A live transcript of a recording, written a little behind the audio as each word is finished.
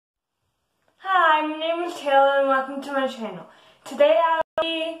Hi, my name is Taylor and welcome to my channel. Today I'll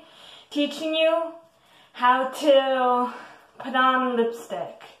be teaching you how to put on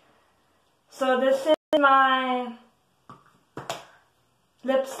lipstick. So this is my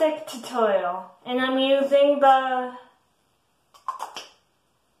lipstick tutorial and I'm using the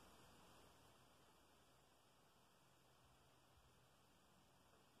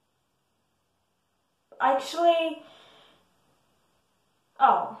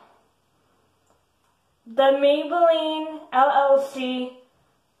the Maybelline LLC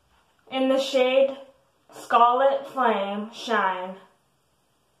in the shade Scarlet Flame Shine.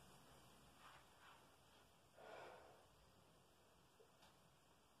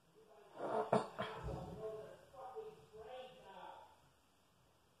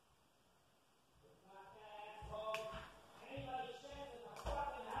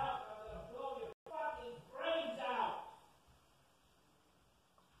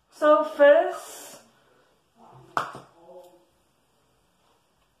 So first,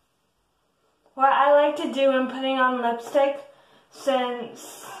 what I like to do when putting on lipstick,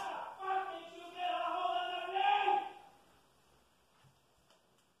 since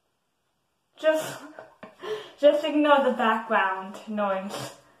just ignore the background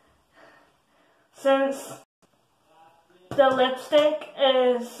noise. Since the lipstick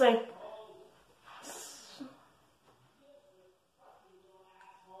is like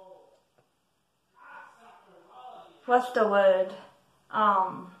what's the word?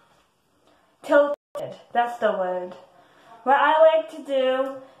 Tilted. That's the word. What I like to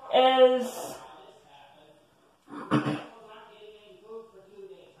do is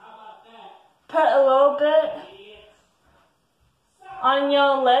put a little bit on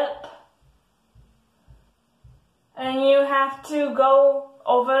your lip, and you have to go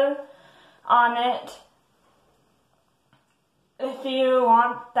over on it if you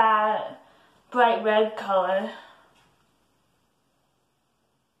want that bright red color.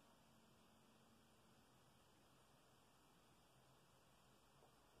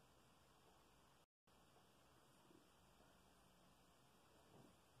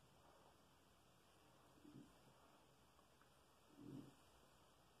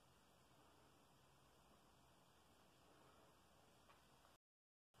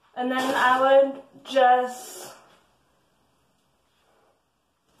 And then I would just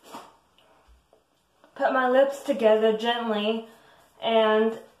put my lips together gently,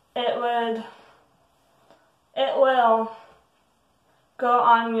 and it will go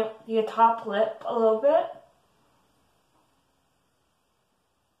on your top lip a little bit.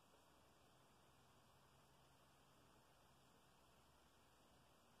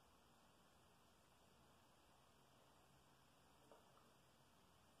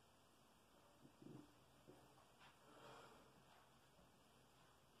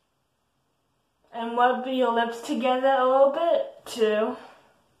 And rub your lips together a little bit too.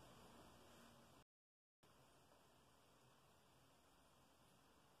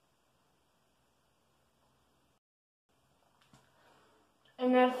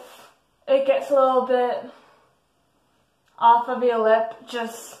 And if it gets a little bit off of your lip,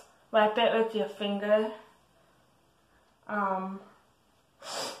 just wipe it with your finger.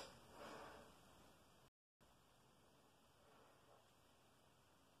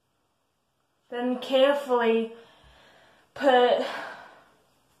 Then carefully put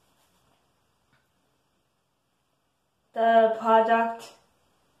the product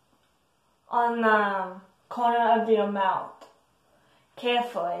on the corner of your mouth.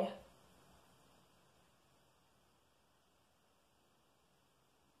 Carefully.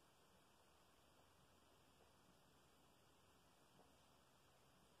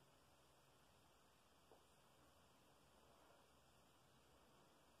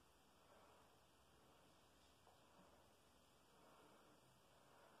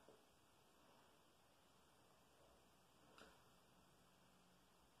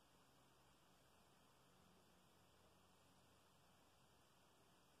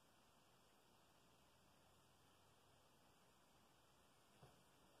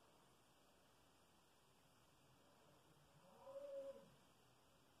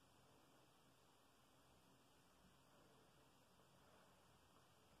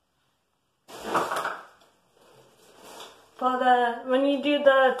 When you do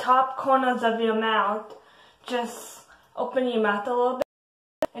the top corners of your mouth, just open your mouth a little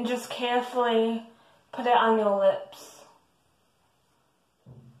bit and just carefully put it on your lips.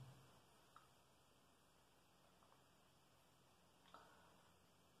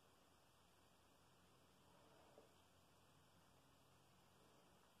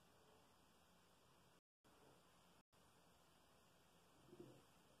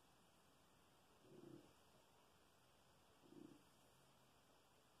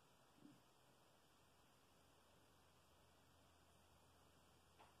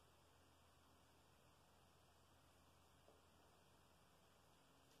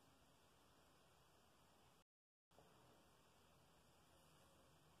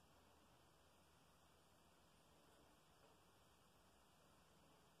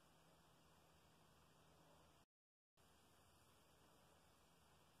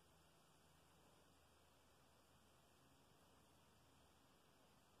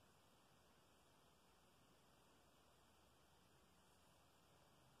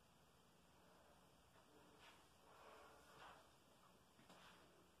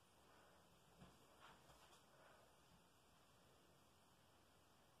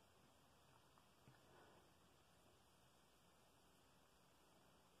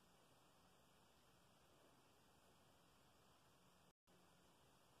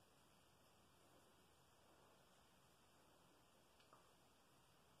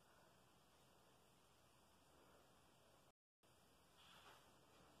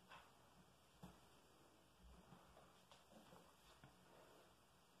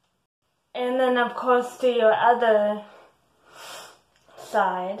 And then of course to your other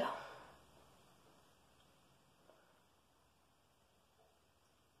side.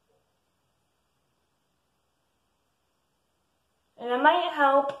 And it might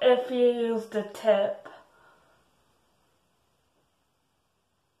help if you use the tip.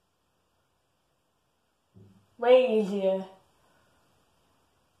 Way easier.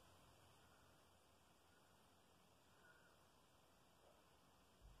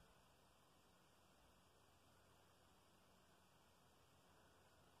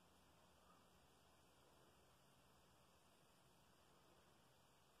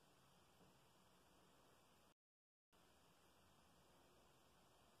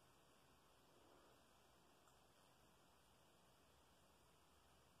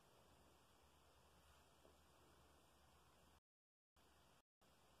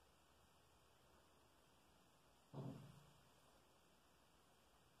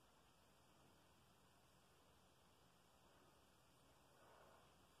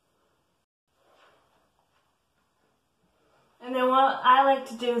 And then what I like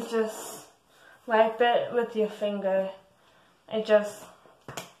to do is just wipe it with your finger. It just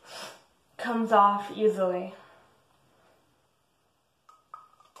comes off easily.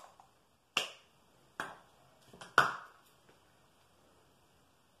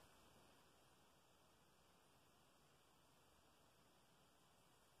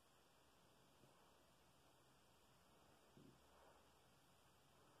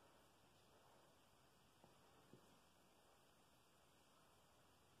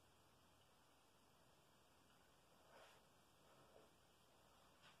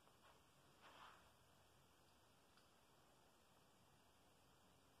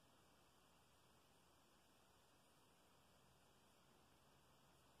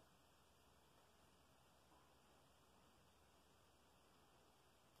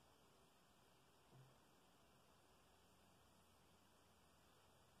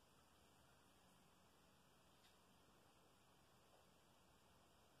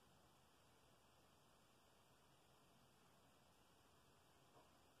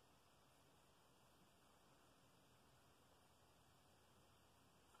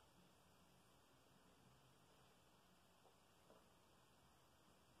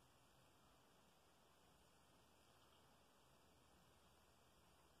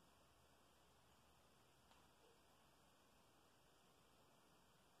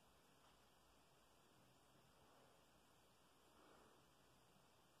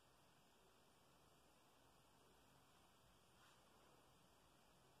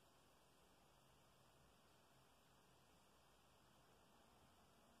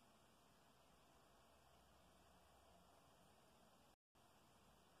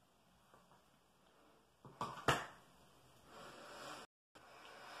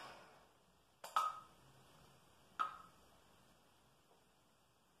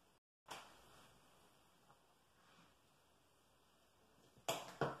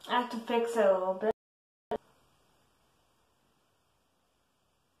 I have to fix it a little bit.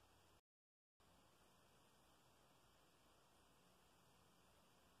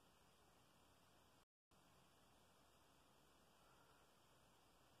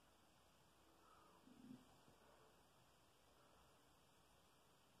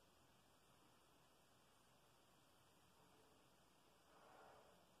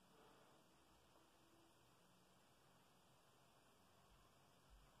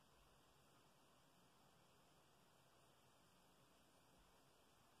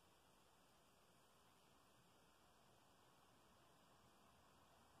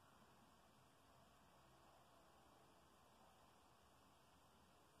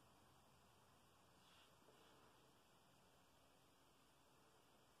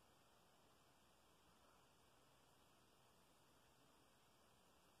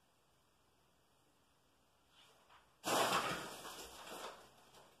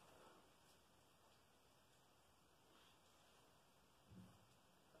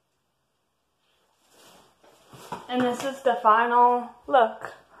 And this is the final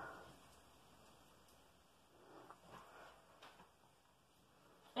look.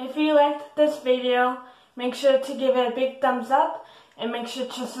 If you liked this video, make sure to give it a big thumbs up and make sure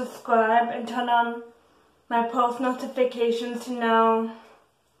to subscribe and turn on my post notifications to know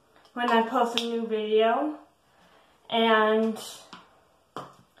when I post a new video. And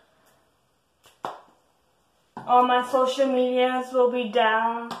all my social medias will be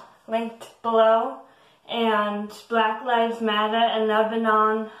down, linked below. And Black Lives Matter and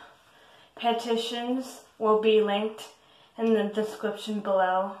Lebanon Petitions will be linked in the description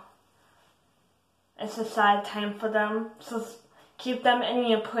below. It's a side time for them, so keep them in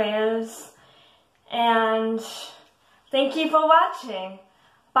your prayers. And thank you for watching.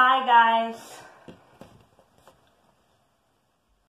 Bye, guys.